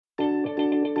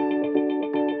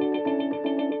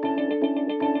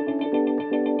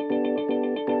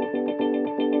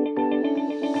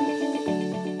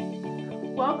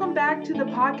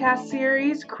podcast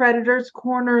series, Creditors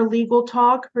Corner Legal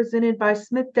Talk, presented by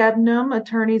Smith Debnam,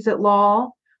 Attorneys at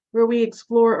Law, where we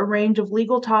explore a range of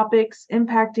legal topics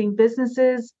impacting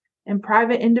businesses and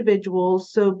private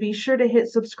individuals. So be sure to hit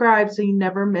subscribe so you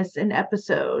never miss an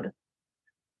episode.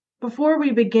 Before we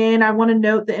begin, I want to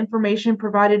note the information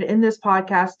provided in this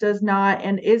podcast does not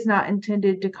and is not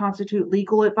intended to constitute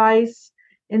legal advice.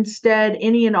 Instead,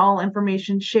 any and all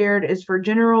information shared is for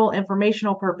general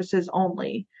informational purposes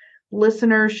only.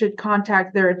 Listeners should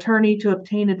contact their attorney to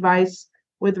obtain advice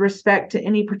with respect to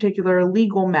any particular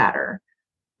legal matter.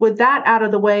 With that out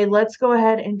of the way, let's go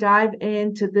ahead and dive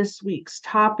into this week's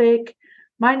topic.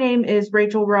 My name is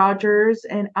Rachel Rogers,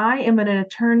 and I am an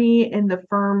attorney in the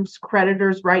firm's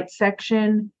creditors' rights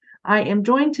section. I am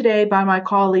joined today by my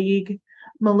colleague,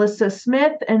 Melissa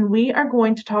Smith, and we are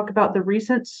going to talk about the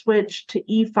recent switch to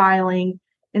e-filing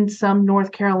in some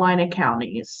North Carolina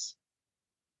counties.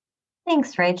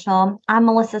 Thanks, Rachel. I'm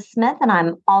Melissa Smith, and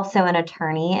I'm also an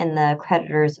attorney in the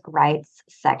creditors' rights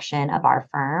section of our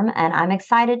firm, and I'm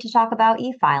excited to talk about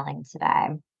e-filing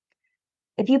today.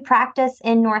 If you practice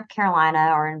in North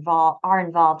Carolina or are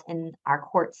involved in our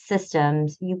court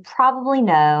systems, you probably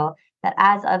know that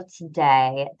as of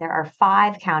today, there are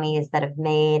 5 counties that have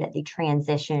made the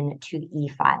transition to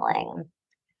e-filing.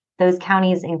 Those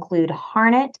counties include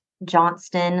Harnett,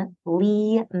 Johnston,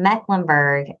 Lee,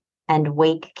 Mecklenburg, and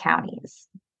Wake counties.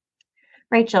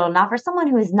 Rachel, now for someone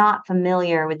who is not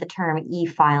familiar with the term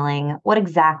e-filing, what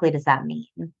exactly does that mean?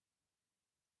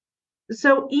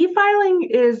 So e-filing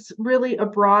is really a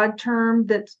broad term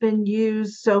that's been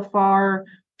used so far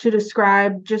to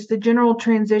describe just the general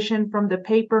transition from the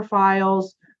paper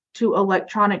files to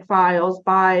electronic files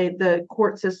by the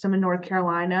court system in North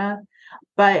Carolina.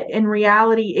 But in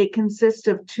reality, it consists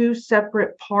of 2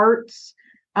 separate parts,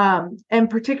 and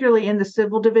particularly in the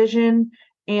civil division.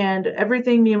 And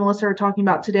everything me and Melissa are talking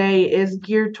about today is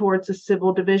geared towards the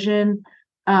civil division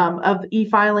of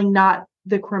e-filing, not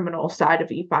the criminal side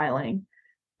of e-filing.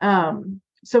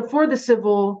 So for the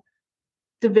civil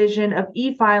division of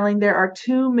e-filing, there are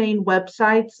 2 main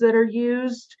websites that are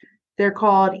used. They're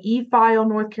called eFile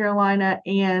North Carolina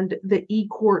and the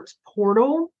eCourts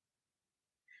portal.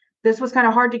 This was kind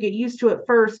of hard to get used to at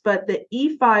first, but the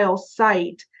eFile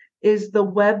site is the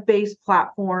web-based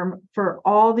platform for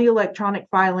all the electronic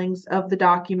filings of the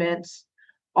documents,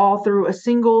 all through a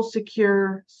single,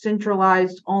 secure,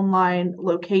 centralized online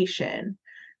location.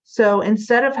 So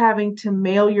instead of having to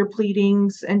mail your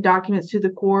pleadings and documents to the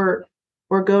court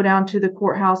or go down to the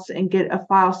courthouse and get a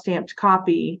file stamped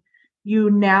copy,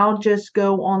 you now just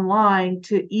go online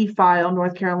to eFile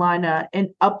North Carolina and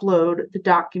upload the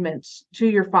documents to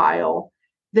your file.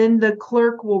 Then the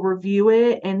clerk will review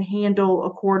it and handle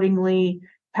accordingly,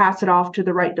 pass it off to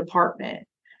the right department.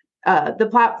 The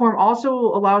platform also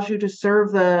allows you to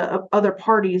serve the other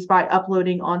parties by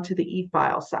uploading onto the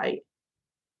eFile site.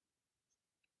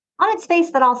 On its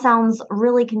face, that all sounds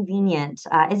really convenient.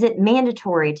 Is it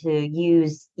mandatory to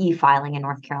use e-filing in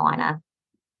North Carolina?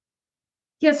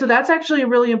 Yeah, so that's actually a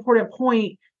really important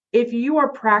point. If you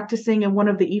are practicing in one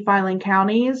of the e-filing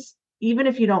counties, even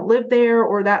if you don't live there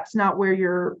or that's not where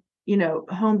your,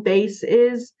 home base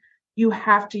is, you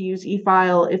have to use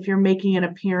e-file if you're making an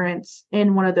appearance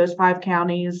in one of those 5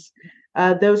 counties.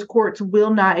 Those courts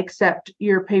will not accept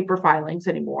your paper filings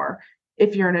anymore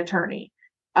if you're an attorney.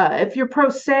 If you're pro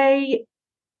se,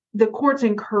 the courts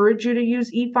encourage you to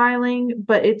use e-filing,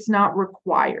 but it's not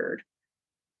required.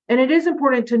 And it is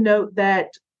important to note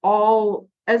that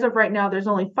as of right now, there's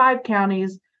only 5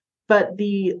 counties, but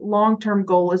the long-term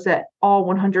goal is that all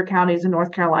 100 counties in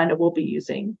North Carolina will be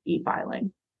using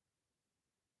e-filing.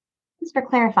 Thanks for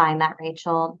clarifying that,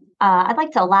 Rachel. I'd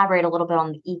like to elaborate a little bit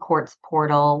on the eCourts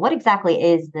portal. What exactly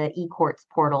is the eCourts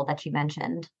portal that you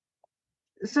mentioned?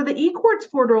 So the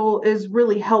eCourts portal is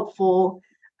really helpful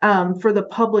for the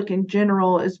public in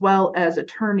general, as well as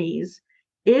attorneys.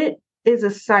 It is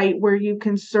a site where you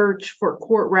can search for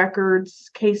court records,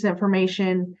 case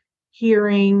information,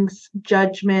 hearings,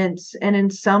 judgments, and in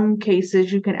some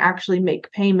cases, you can actually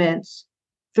make payments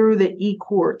through the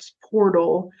eCourts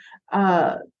portal.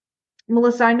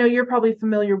 Melissa, I know you're probably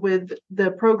familiar with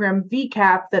the program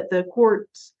VCAP that the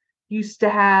courts used to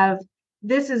have.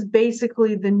 This is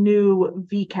basically the new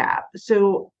VCAP.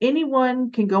 So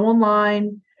anyone can go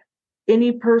online,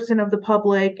 any person of the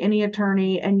public, any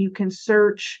attorney, and you can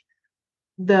search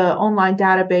the online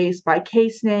database by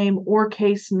case name or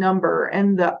case number.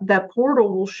 And that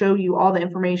portal will show you all the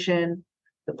information,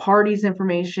 the parties'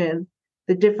 information,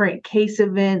 the different case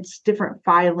events, different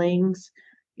filings.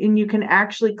 and you can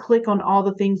actually click on all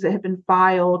the things that have been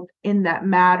filed in that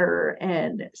matter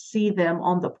and see them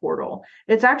on the portal.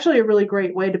 It's actually a really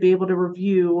great way to be able to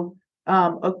review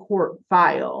a court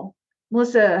file.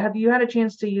 Melissa, have you had a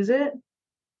chance to use it?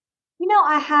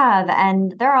 I have,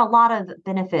 and there are a lot of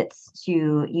benefits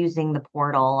to using the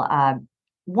portal.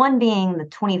 One being the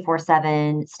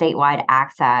 24/7 statewide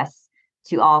access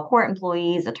to all court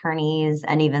employees, attorneys,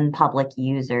 and even public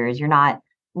users. You're not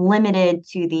limited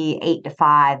to the 8 to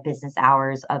 5 business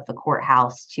hours of the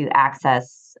courthouse to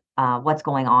access what's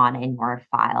going on in your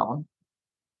file.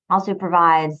 Also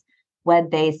provides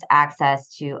web-based access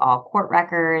to all court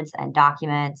records and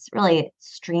documents, really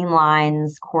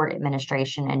streamlines court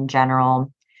administration in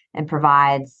general, and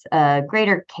provides a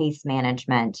greater case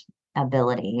management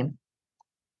ability.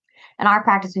 In our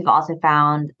practice, we've also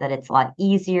found that it's a lot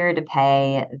easier to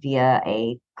pay via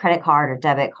a credit card or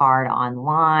debit card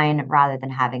online rather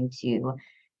than having to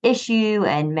issue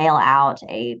and mail out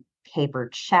a paper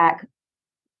check.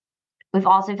 We've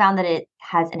also found that it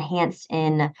has enhanced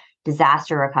in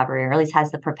disaster recovery, or at least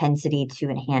has the propensity to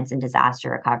enhance in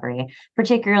disaster recovery,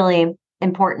 particularly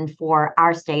important for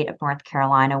our state of North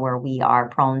Carolina, where we are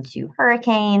prone to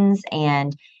hurricanes.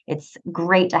 And it's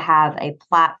great to have a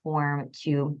platform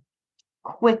to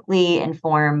quickly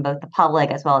inform both the public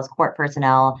as well as court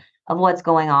personnel of what's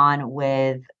going on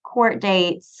with court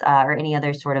dates or any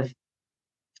other sort of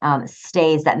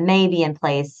stays that may be in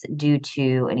place due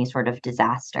to any sort of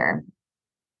disaster.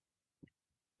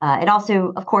 It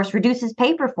also, of course, reduces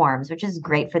paper forms, which is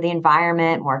great for the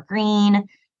environment, more green,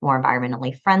 more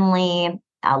environmentally friendly,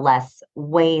 less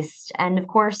waste, and of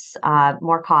course,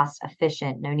 more cost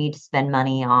efficient. No need to spend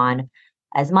money on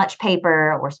as much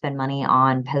paper or spend money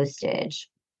on postage.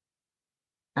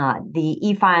 The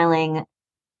e-filing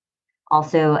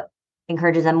also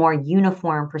encourages a more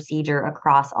uniform procedure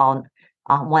across all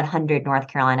 100 North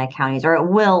Carolina counties, or it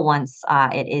will once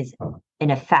it is in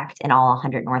effect in all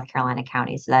 100 North Carolina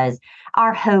counties. So that is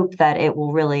our hope, that it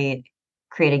will really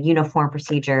create a uniform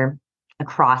procedure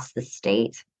across the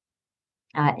state.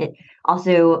 It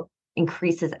also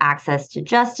increases access to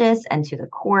justice and to the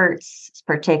courts,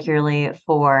 particularly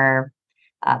for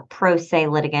pro se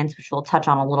litigants, which we'll touch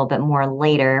on a little bit more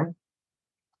later.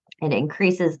 It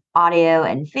increases audio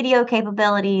and video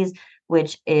capabilities,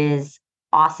 which is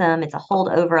awesome. It's a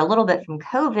holdover a little bit from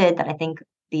COVID that I think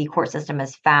the court system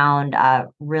has found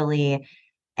really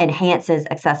enhances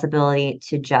accessibility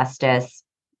to justice.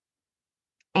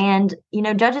 And,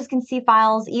 judges can see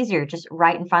files easier, just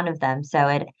right in front of them. So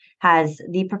it has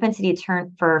the propensity to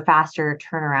turn for faster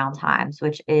turnaround times,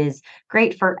 which is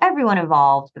great for everyone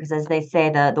involved, because as they say,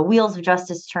 the wheels of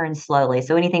justice turn slowly.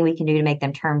 So anything we can do to make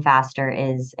them turn faster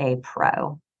is a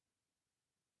pro.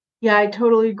 Yeah, I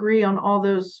totally agree on all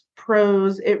those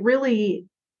pros. It really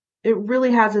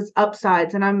has its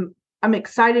upsides, and I'm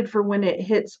excited for when it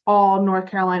hits all North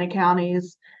Carolina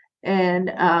counties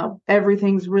and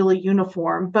everything's really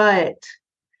uniform. But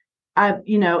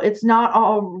it's not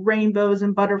all rainbows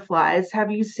and butterflies.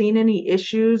 Have you seen any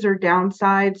issues or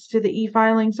downsides to the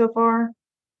e-filing so far?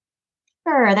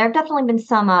 Sure, there have definitely been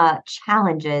some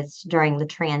challenges during the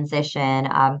transition.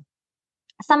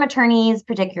 Some attorneys,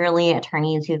 particularly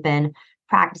attorneys who've been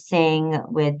practicing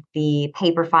with the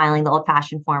paper filing, the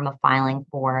old-fashioned form of filing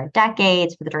for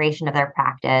decades, for the duration of their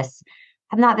practice,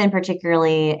 have not been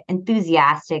particularly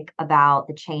enthusiastic about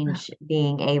the change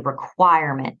being a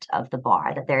requirement of the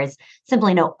bar, that there is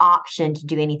simply no option to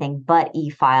do anything but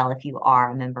e-file if you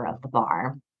are a member of the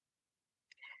bar.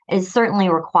 It has certainly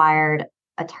required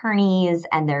attorneys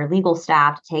and their legal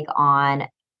staff to take on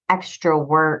extra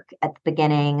work at the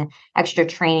beginning, extra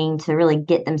training to really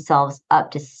get themselves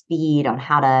up to speed on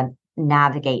how to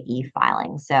navigate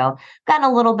e-filing. So gotten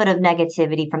a little bit of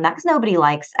negativity from that, because nobody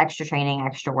likes extra training,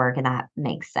 extra work, and that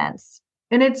makes sense.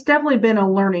 And it's definitely been a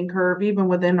learning curve, even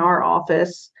within our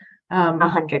office.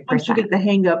 100%. Once you get the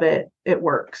hang of it, it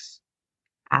works.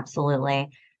 Absolutely.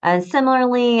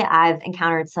 Similarly, I've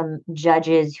encountered some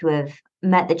judges who have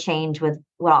met the change with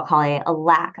what I'll call a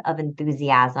lack of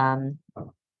enthusiasm.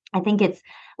 I think it's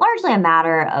largely a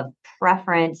matter of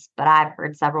preference, but I've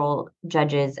heard several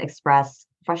judges express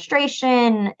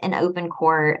frustration in open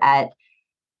court at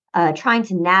trying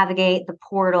to navigate the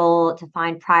portal to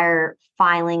find prior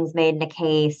filings made in a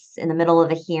case in the middle of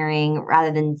a hearing,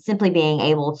 rather than simply being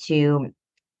able to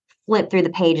flip through the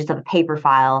pages of a paper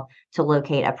file to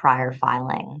locate a prior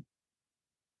filing.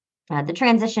 The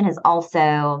transition has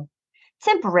also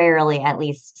temporarily, at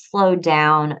least, slowed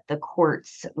down the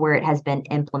courts where it has been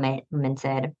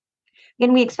implemented.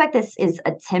 Again, we expect this is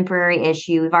a temporary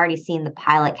issue. We've already seen the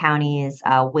pilot counties,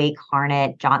 Wake,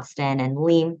 Harnett, Johnston, and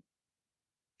Lee.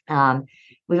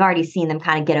 we've already seen them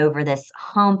kind of get over this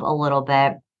hump a little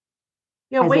bit.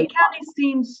 Yeah, as they Wake County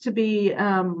seems to be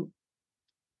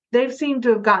they've seemed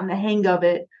to have gotten the hang of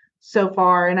it so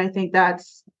far, and I think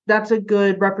that's a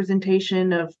good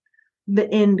representation of the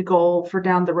end goal for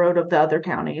down the road of the other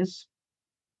counties.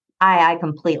 I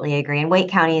completely agree. And Wake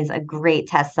County is a great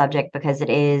test subject because it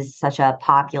is such a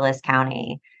populous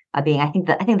county, being I think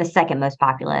the second most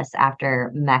populous after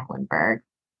Mecklenburg.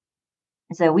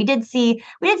 So we did see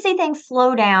things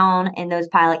slow down in those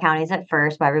pilot counties at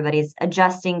first, while everybody's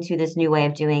adjusting to this new way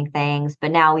of doing things.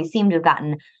 But now we seem to have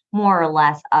gotten more or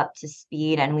less up to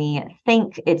speed, and we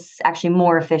think it's actually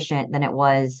more efficient than it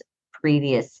was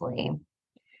previously.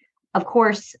 Of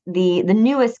course, the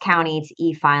newest county to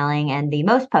e-filing and the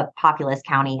most populous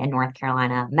county in North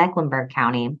Carolina, Mecklenburg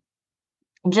County,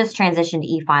 just transitioned to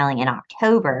e-filing in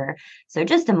October, so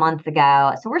just a month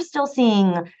ago. So we're still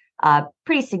seeing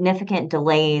pretty significant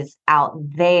delays out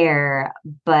there,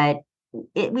 but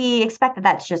we expect that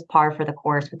that's just par for the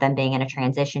course with them being in a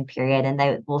transition period, and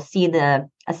they will see a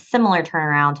similar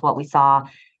turnaround to what we saw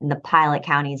in the pilot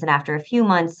counties. And after a few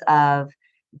months of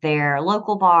their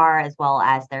local bar as well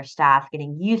as their staff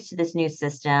getting used to this new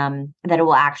system, that it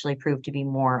will actually prove to be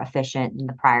more efficient than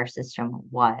the prior system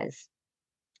was.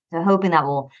 So hoping that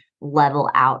will level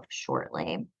out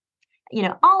shortly.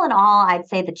 All in all, I'd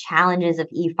say the challenges of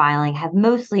e-filing have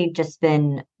mostly just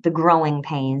been the growing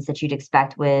pains that you'd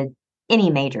expect with any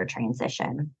major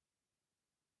transition.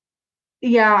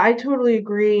 Yeah, I totally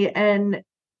agree. And,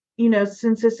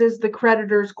 since this is the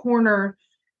creditor's corner,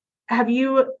 have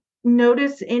you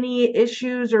noticed any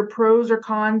issues or pros or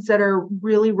cons that are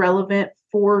really relevant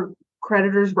for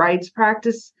creditors' rights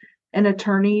practice and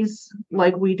attorneys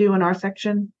like we do in our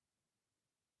section?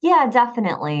 Yeah,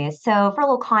 definitely. So, for a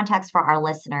little context for our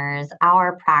listeners,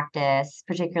 our practice,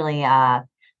 particularly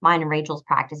mine and Rachel's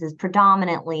practice, is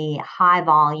predominantly high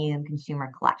volume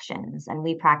consumer collections, and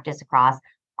we practice across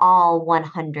all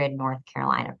 100 North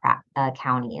Carolina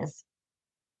counties.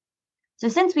 So,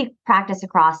 since we practice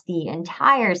across the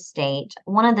entire state,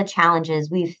 one of the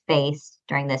challenges we've faced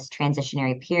during this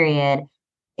transitionary period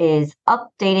is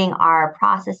updating our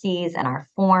processes and our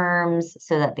forms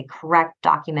so that the correct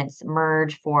documents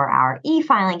merge for our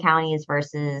e-filing counties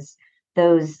versus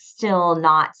those still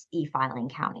not e-filing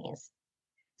counties.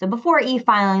 So before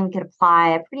e-filing, we could apply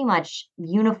a pretty much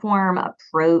uniform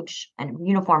approach and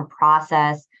uniform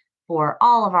process for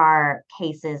all of our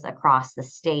cases across the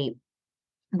state.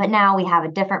 But now we have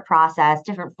a different process,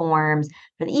 different forms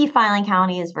for the e-filing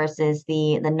counties versus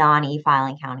the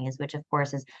non-e-filing counties, which of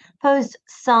course has posed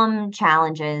some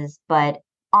challenges, but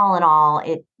all in all,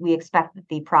 we expect that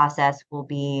the process will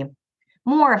be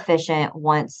more efficient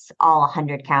once all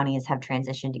 100 counties have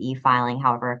transitioned to e-filing,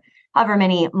 however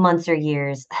many months or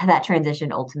years that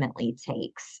transition ultimately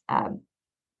takes.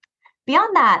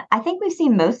 Beyond that, I think we've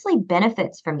seen mostly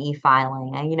benefits from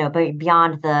e-filing, but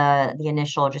beyond the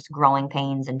initial just growing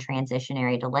pains and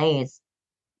transitionary delays.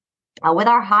 With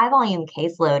our high volume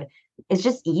caseload, it's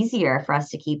just easier for us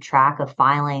to keep track of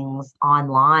filings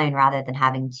online rather than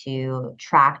having to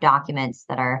track documents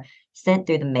that are sent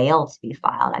through the mail to be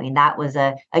filed. I mean, that was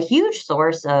a huge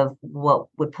source of what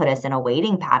would put us in a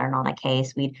waiting pattern on a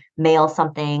case. We'd mail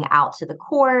something out to the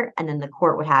court, and then the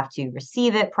court would have to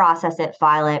receive it, process it,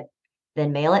 file it,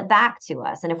 then mail it back to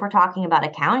us. And if we're talking about a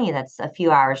county that's a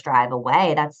few hours drive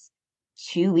away, that's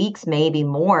 2 weeks, maybe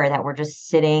more, that we're just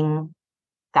sitting,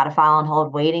 got to file on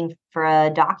hold, waiting for a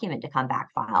document to come back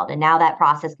filed. And now that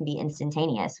process can be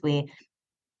instantaneous. We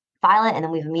file it, and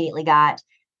then we've immediately got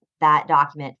that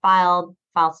document filed,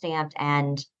 file stamped,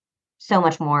 and so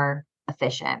much more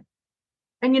efficient.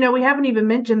 And we haven't even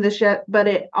mentioned this yet, but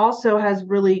it also has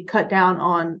really cut down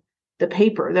on the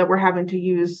paper that we're having to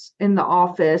use in the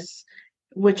office,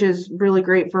 which is really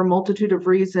great for a multitude of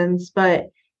reasons.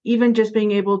 But even just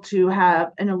being able to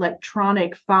have an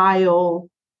electronic file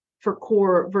for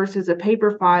court versus a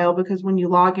paper file, because when you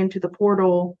log into the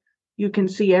portal, you can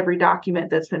see every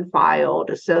document that's been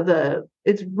filed. So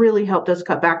it's really helped us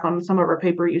cut back on some of our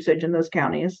paper usage in those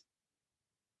counties.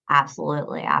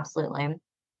 Absolutely, absolutely. And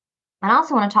I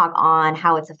also want to talk on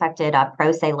how it's affected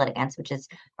pro se litigants, which is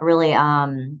a really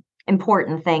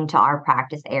important thing to our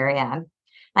practice area.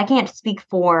 I can't speak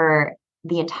for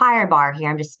the entire bar here.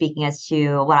 I'm just speaking as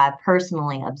to what I've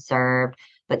personally observed.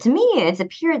 But to me, it's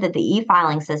appeared that the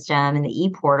e-filing system and the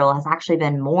e-portal has actually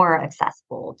been more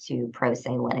accessible to pro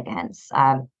se litigants.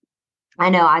 I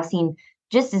know I've seen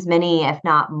just as many, if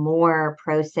not more,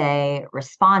 pro se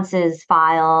responses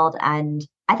filed. And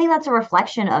I think that's a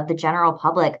reflection of the general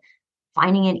public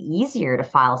finding it easier to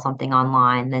file something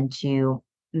online than to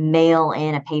mail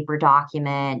in a paper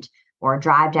document or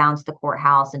drive down to the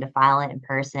courthouse and to file it in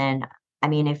person. I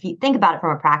mean, if you think about it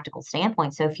from a practical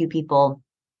standpoint, so few people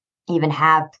even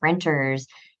have printers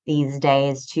these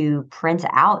days to print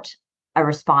out a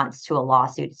response to a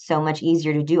lawsuit. It's so much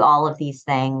easier to do all of these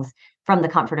things from the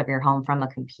comfort of your home from a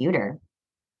computer.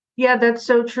 Yeah, that's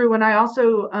so true. And I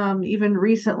also, even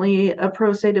recently, a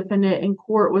pro se defendant in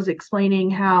court was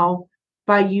explaining how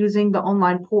by using the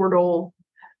online portal,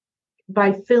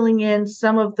 by filling in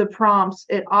some of the prompts,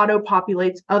 it auto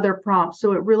populates other prompts.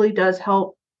 So it really does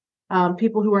help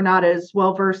people who are not as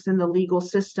well versed in the legal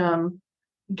system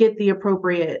get the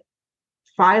appropriate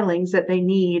filings that they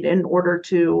need in order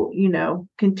to,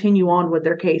 continue on with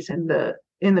their case in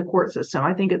the court system.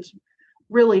 I think it's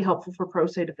really helpful for pro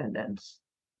se defendants.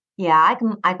 Yeah,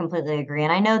 I completely agree.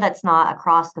 And I know that's not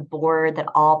across the board that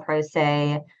all pro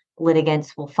se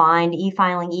litigants will find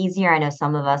e-filing easier. I know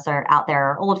some of us are out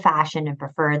there are old-fashioned and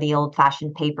prefer the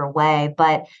old-fashioned paper way.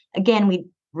 But again, we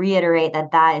reiterate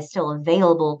that that is still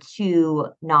available to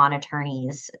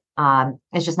non-attorneys.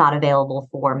 It's just not available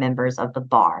for members of the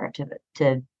bar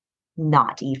to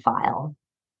not e-file.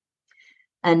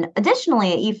 And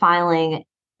additionally, e-filing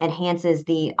enhances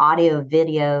the audio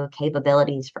video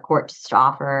capabilities for courts to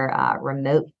offer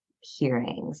remote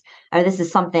hearings. This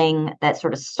is something that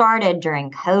sort of started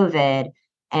during COVID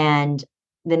and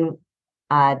then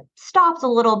stopped a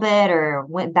little bit or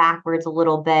went backwards a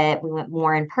little bit. We went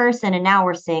more in person, and now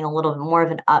we're seeing a little bit more of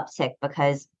an uptick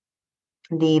because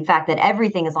the fact that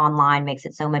everything is online makes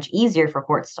it so much easier for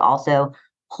courts to also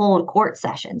hold court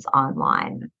sessions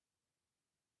online.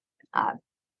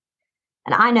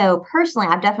 And I know personally,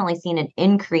 I've definitely seen an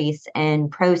increase in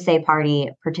pro se party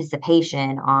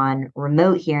participation on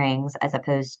remote hearings as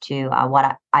opposed to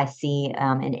what I see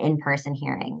in in-person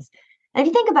hearings. And if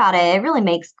you think about it, it really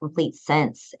makes complete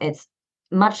sense. It's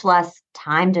much less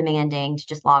time demanding to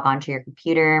just log onto your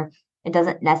computer. It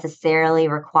doesn't necessarily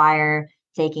require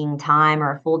taking time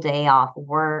or a full day off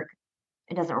work.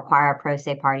 It doesn't require a pro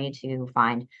se party to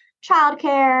find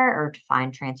childcare or to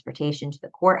find transportation to the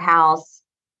courthouse.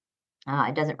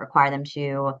 It doesn't require them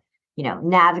to,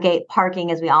 navigate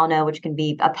parking, as we all know, which can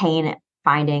be a pain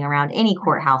finding around any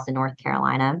courthouse in North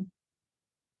Carolina.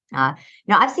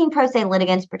 I've seen pro se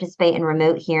litigants participate in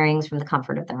remote hearings from the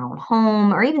comfort of their own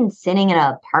home, or even sitting in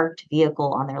a parked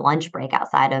vehicle on their lunch break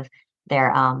outside of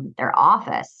their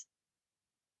office,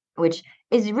 which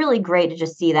is really great to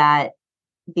just see that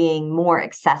being more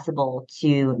accessible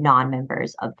to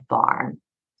non-members of the bar.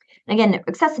 Again,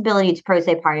 accessibility to pro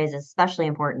se parties is especially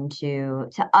important to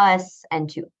us and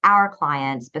to our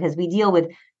clients because we deal with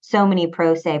so many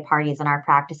pro se parties in our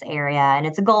practice area. And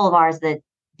it's a goal of ours that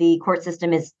the court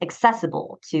system is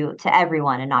accessible to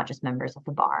everyone and not just members of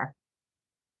the bar.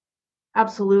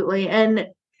 Absolutely. And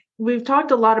we've talked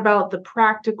a lot about the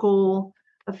practical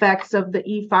effects of the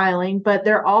e-filing, but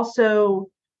there also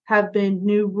have been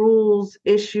new rules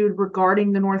issued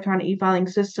regarding the North Carolina e-filing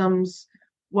systems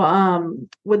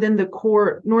within the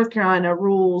court, North Carolina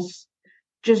rules,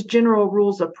 just general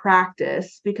rules of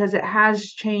practice, because it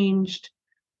has changed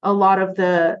a lot of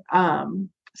the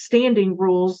standing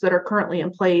rules that are currently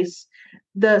in place.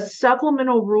 The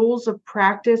supplemental rules of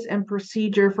practice and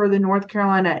procedure for the North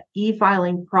Carolina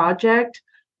e-filing project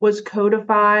was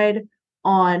codified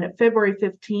on February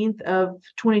 15th of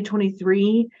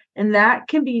 2023, and that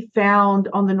can be found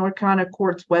on the North Carolina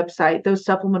Court's website, those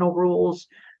supplemental rules.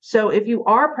 So if you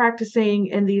are practicing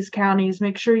in these counties,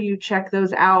 make sure you check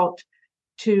those out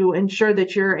to ensure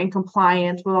that you're in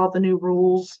compliance with all the new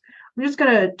rules. I'm just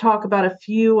going to talk about a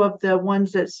few of the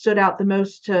ones that stood out the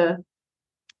most to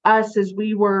us as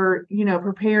we were,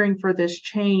 preparing for this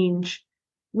change.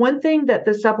 One thing that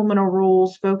the supplemental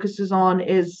rules focuses on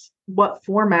is what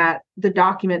format the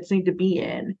documents need to be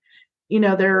in.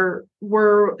 There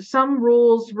were some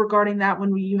rules regarding that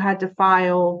when you had to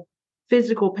file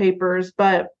physical papers,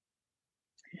 but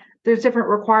there's different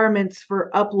requirements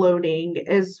for uploading,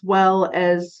 as well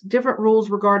as different rules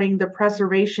regarding the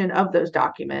preservation of those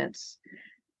documents.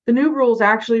 The new rules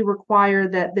actually require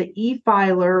that the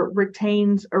e-filer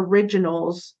retains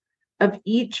originals of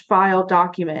each file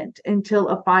document until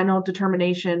a final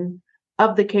determination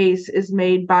of the case is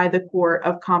made by the court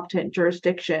of competent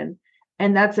jurisdiction.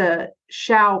 And that's a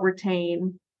shall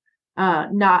retain,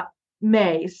 not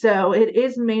may. So it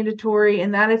is mandatory,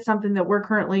 and that is something that we're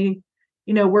currently,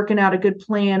 working out a good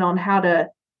plan on how to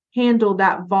handle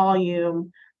that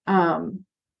volume.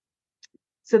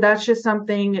 So that's just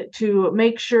something to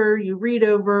make sure you read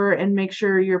over and make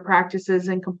sure your practice is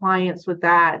in compliance with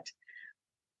that.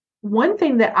 One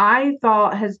thing that I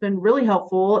thought has been really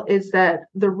helpful is that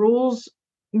the rules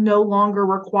no longer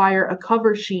require a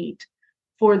cover sheet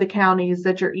for the counties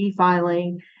that you're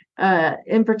e-filing.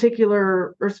 In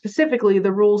particular, or specifically,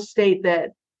 the rules state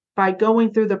that by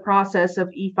going through the process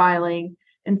of e-filing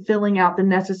and filling out the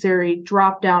necessary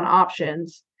drop-down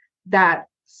options, that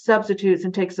substitutes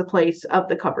and takes the place of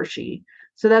the cover sheet.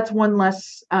 So that's one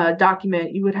less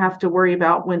document you would have to worry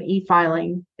about when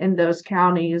e-filing in those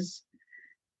counties.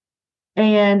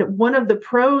 And one of the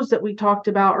pros that we talked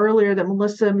about earlier that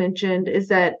Melissa mentioned is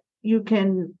that you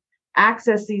can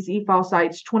access these e-file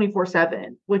sites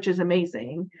 24/7, which is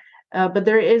amazing. But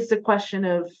there is the question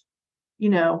of,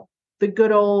 the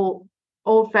good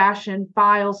old-fashioned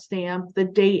file stamp, the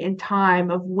date and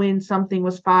time of when something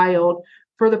was filed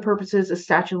for the purposes of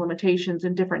statute of limitations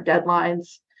and different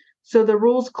deadlines. So the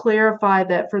rules clarify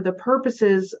that for the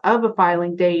purposes of a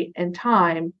filing date and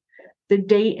time, the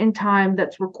date and time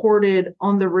that's recorded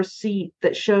on the receipt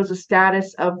that shows a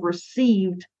status of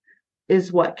received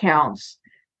is what counts.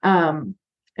 And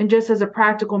just as a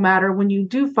practical matter, when you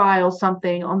do file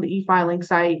something on the e-filing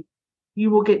site, you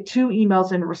will get 2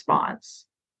 emails in response.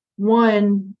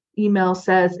 One email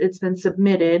says it's been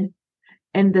submitted,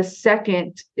 and the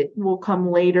second, it will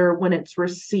come later when it's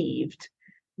received.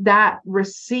 That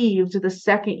received, the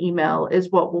second email,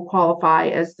 is what will qualify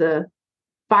as the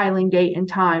filing date and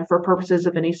time for purposes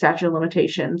of any statute of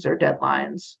limitations or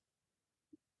deadlines.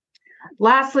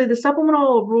 Lastly, the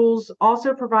supplemental rules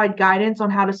also provide guidance on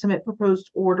how to submit proposed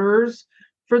orders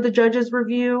for the judge's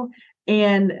review.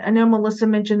 And I know Melissa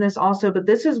mentioned this also, but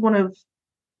this is one of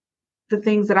the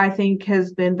things that I think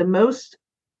has been the most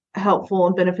helpful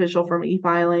and beneficial from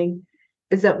e-filing,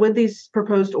 is that with these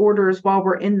proposed orders, while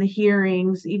we're in the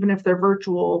hearings, even if they're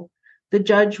virtual, the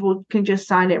judge can just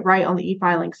sign it right on the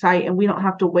e-filing site, and we don't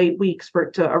have to wait weeks for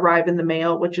it to arrive in the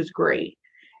mail, which is great.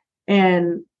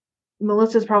 And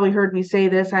Melissa's probably heard me say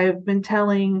this. I've been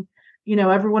telling,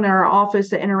 everyone in our office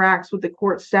that interacts with the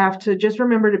court staff to just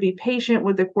remember to be patient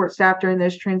with the court staff during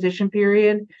this transition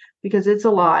period, because it's a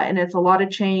lot, and it's a lot of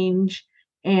change,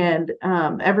 and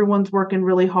everyone's working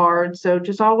really hard. So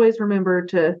just always remember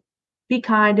to be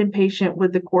kind and patient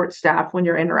with the court staff when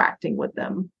you're interacting with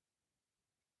them.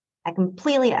 I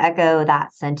completely echo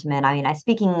that sentiment. I mean, I'm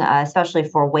speaking especially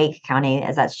for Wake County,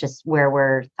 as that's just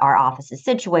where our office is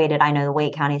situated. I know the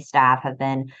Wake County staff have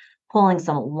been pulling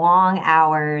some long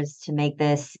hours to make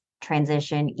this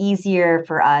transition easier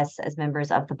for us as members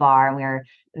of the bar, and we are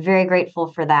very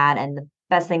grateful for that. And the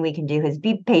best thing we can do is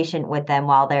be patient with them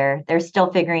while they're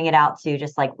still figuring it out too,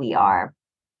 just like we are.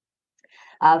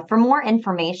 For more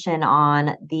information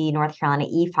on the North Carolina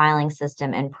e-filing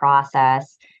system and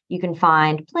process, you can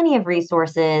find plenty of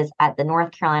resources at the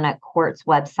North Carolina Courts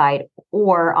website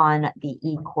or on the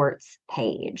eCourts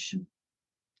page.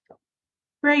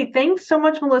 Great. Thanks so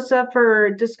much, Melissa,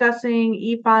 for discussing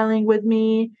e-filing with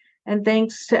me. And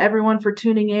thanks to everyone for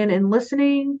tuning in and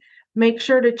listening. Make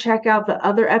sure to check out the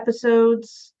other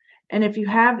episodes. And if you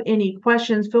have any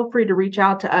questions, feel free to reach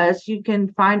out to us. You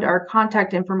can find our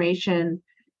contact information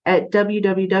at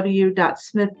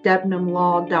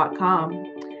www.smithdebnamlaw.com.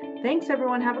 Thanks,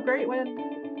 everyone. Have a great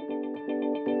one.